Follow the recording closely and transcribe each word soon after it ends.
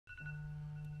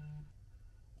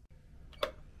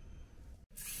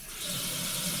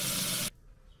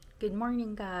Good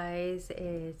morning, guys.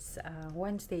 It's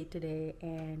Wednesday today,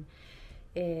 and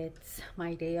it's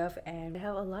my day off, and I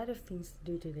have a lot of things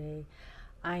to do today.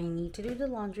 I need to do the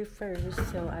laundry first,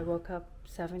 so I woke up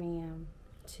 7 a.m.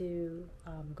 to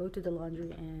go to the laundry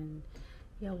and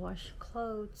wash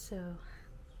clothes. So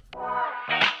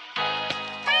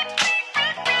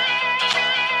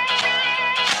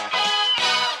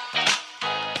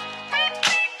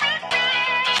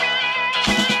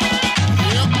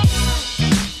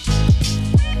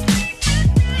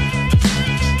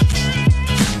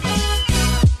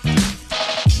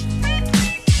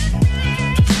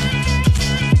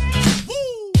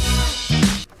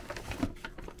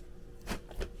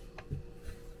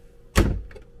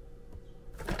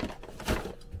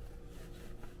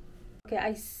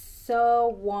I saw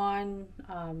one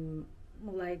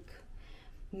like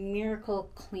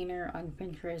miracle cleaner on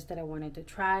Pinterest that I wanted to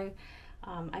try.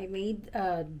 I made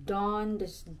Dawn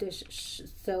dish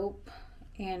soap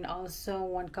and also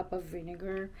 1 cup of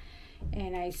vinegar,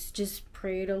 and I just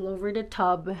sprayed all over the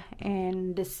tub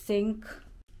and the sink.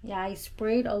 I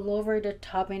sprayed all over the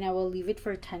tub, and I will leave it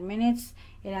for 10 minutes.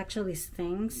 It actually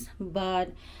stinks,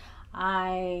 but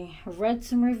I read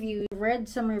some reviews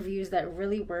that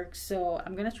really work, so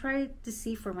I'm gonna try it to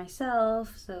see for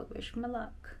myself. So wish me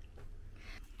luck.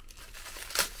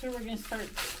 So we're gonna start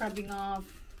scrubbing off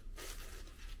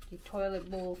the toilet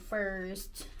bowl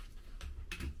first,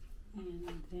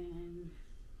 and then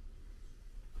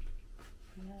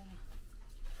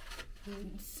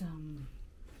put some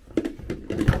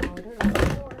powder,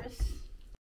 of course.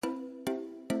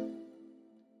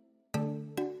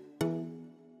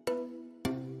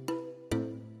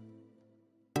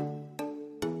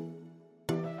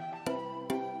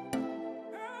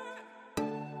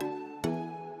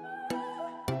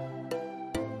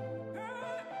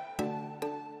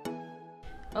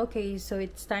 Okay, so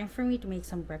it's time for me to make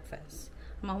some breakfast.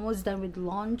 I'm almost done with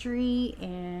laundry,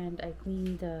 and I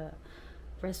cleaned the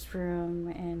restroom,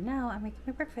 and now I'm making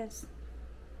my breakfast.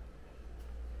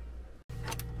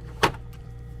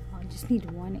 I just need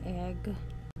 1 egg.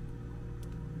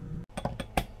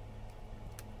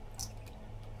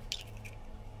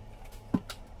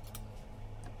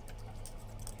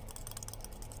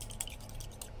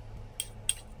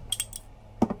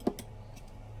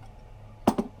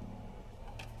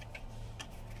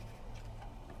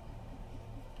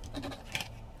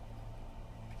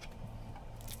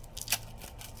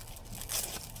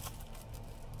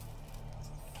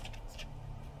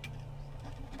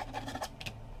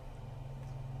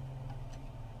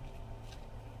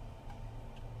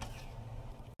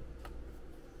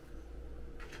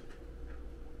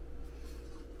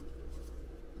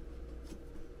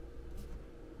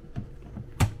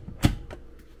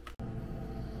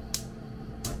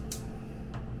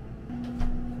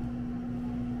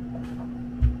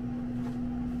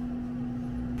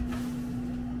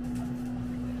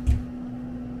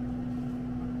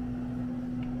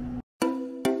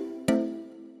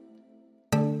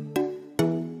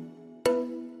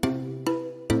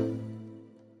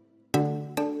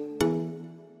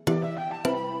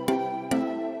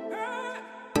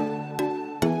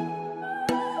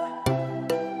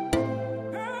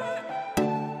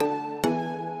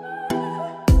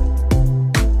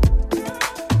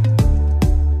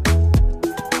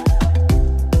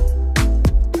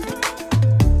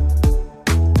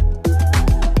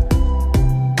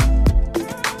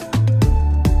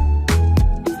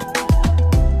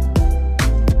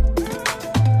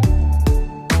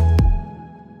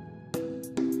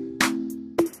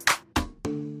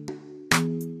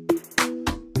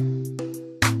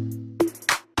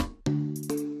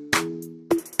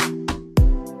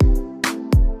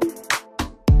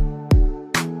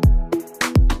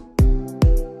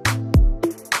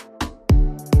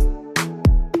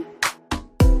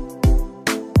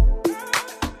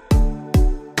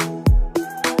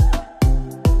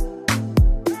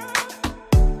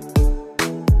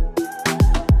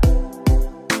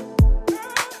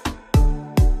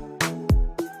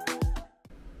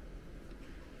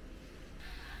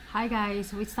 Hi guys,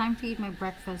 so it's time to eat my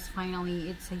breakfast finally.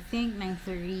 It's I think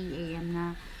 9:30 a.m.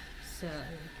 now. So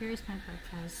here's my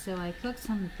breakfast. So I cooked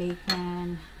some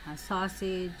bacon, a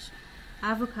sausage,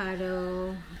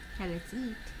 avocado. Let's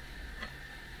eat.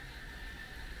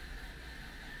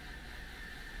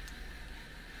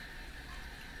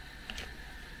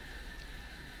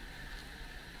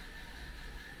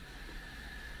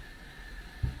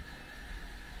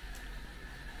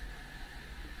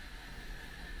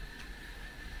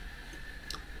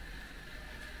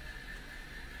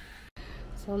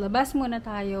 So, labas muna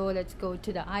tayo. Let's go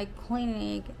to the eye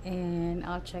clinic and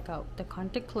I'll check out the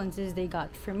contact lenses they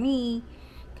got for me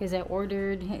because I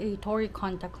ordered a Tori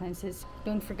contact lenses.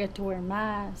 Don't forget to wear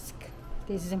mask.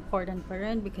 This is important pa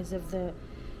rin because of the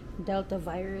Delta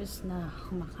virus na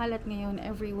kumakalat ngayon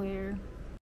everywhere.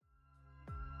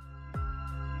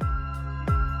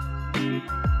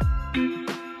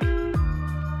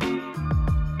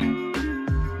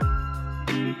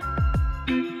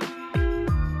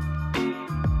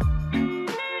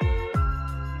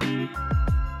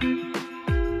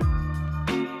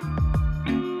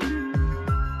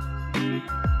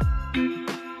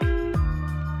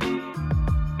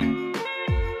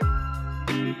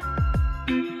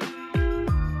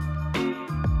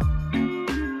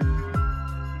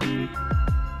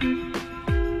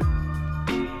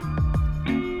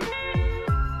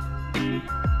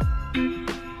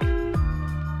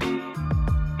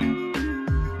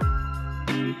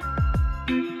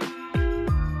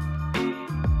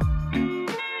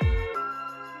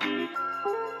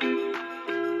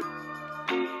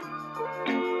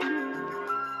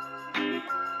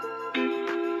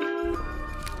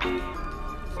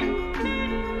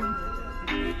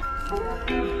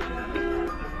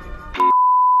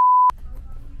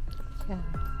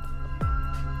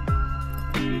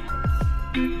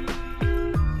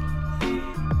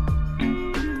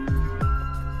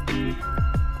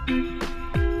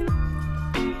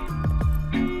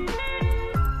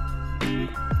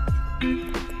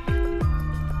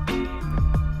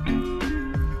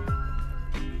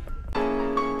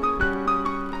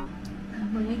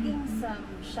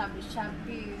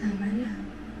 Shabu.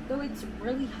 Though it's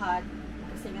really hot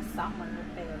kasi nga summer,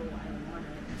 pero I want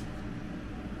it.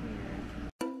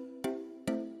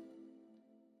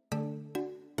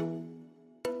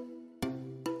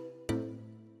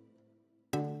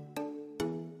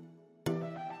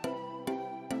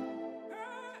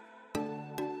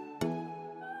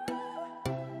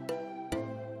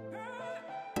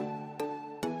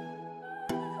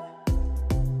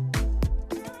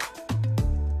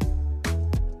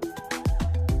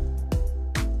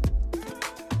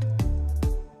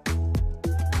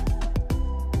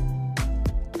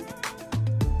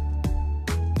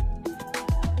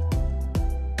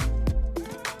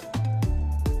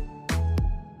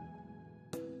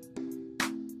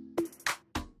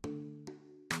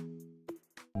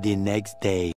 The next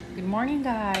day. Good morning,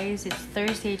 guys. It's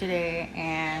Thursday today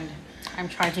and I'm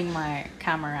charging my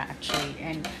camera actually,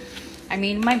 and I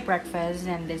made my breakfast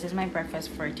and this is my breakfast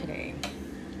for today.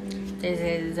 This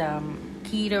is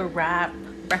keto wrap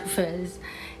breakfast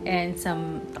and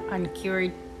some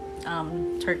uncured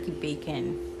turkey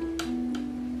bacon.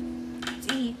 Let's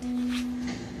eat.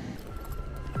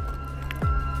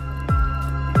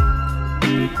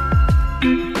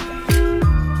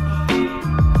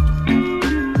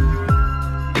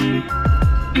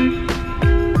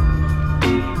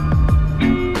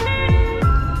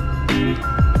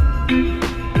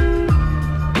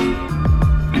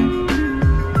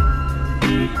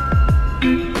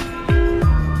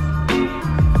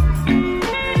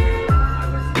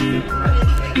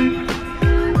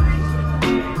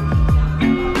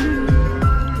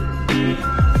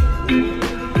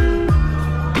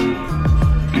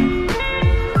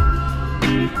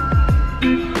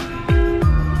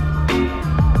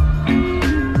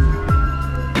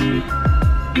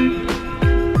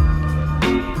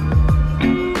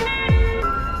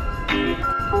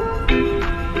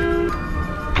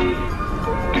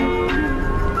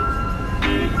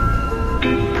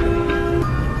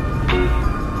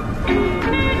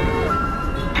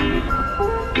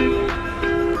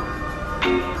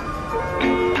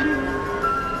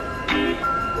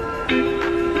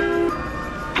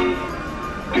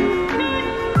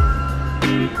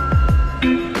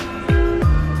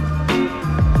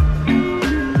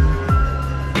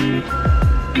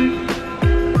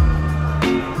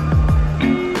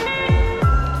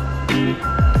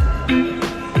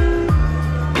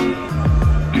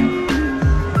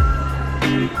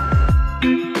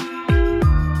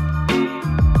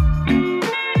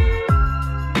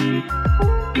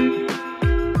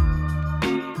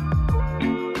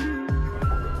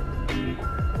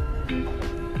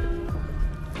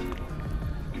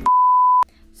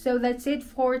 So that's it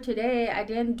for today. I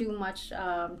didn't do much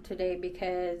today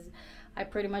because I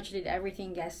pretty much did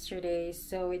everything yesterday.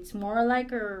 So it's more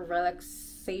like a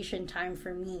relaxation time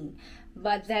for me.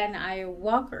 But then I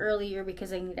walk earlier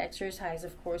because I need exercise,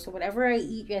 of course. So whatever I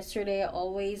eat yesterday, I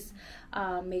always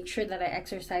make sure that I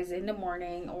exercise in the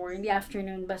morning or in the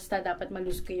afternoon. Basta dapat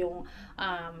malus ko yung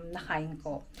nakain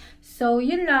ko. So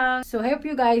yun lang. So I hope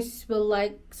you guys will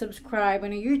like, subscribe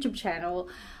on our YouTube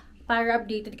channel para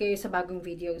updated kayo sa bagong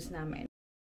videos namin.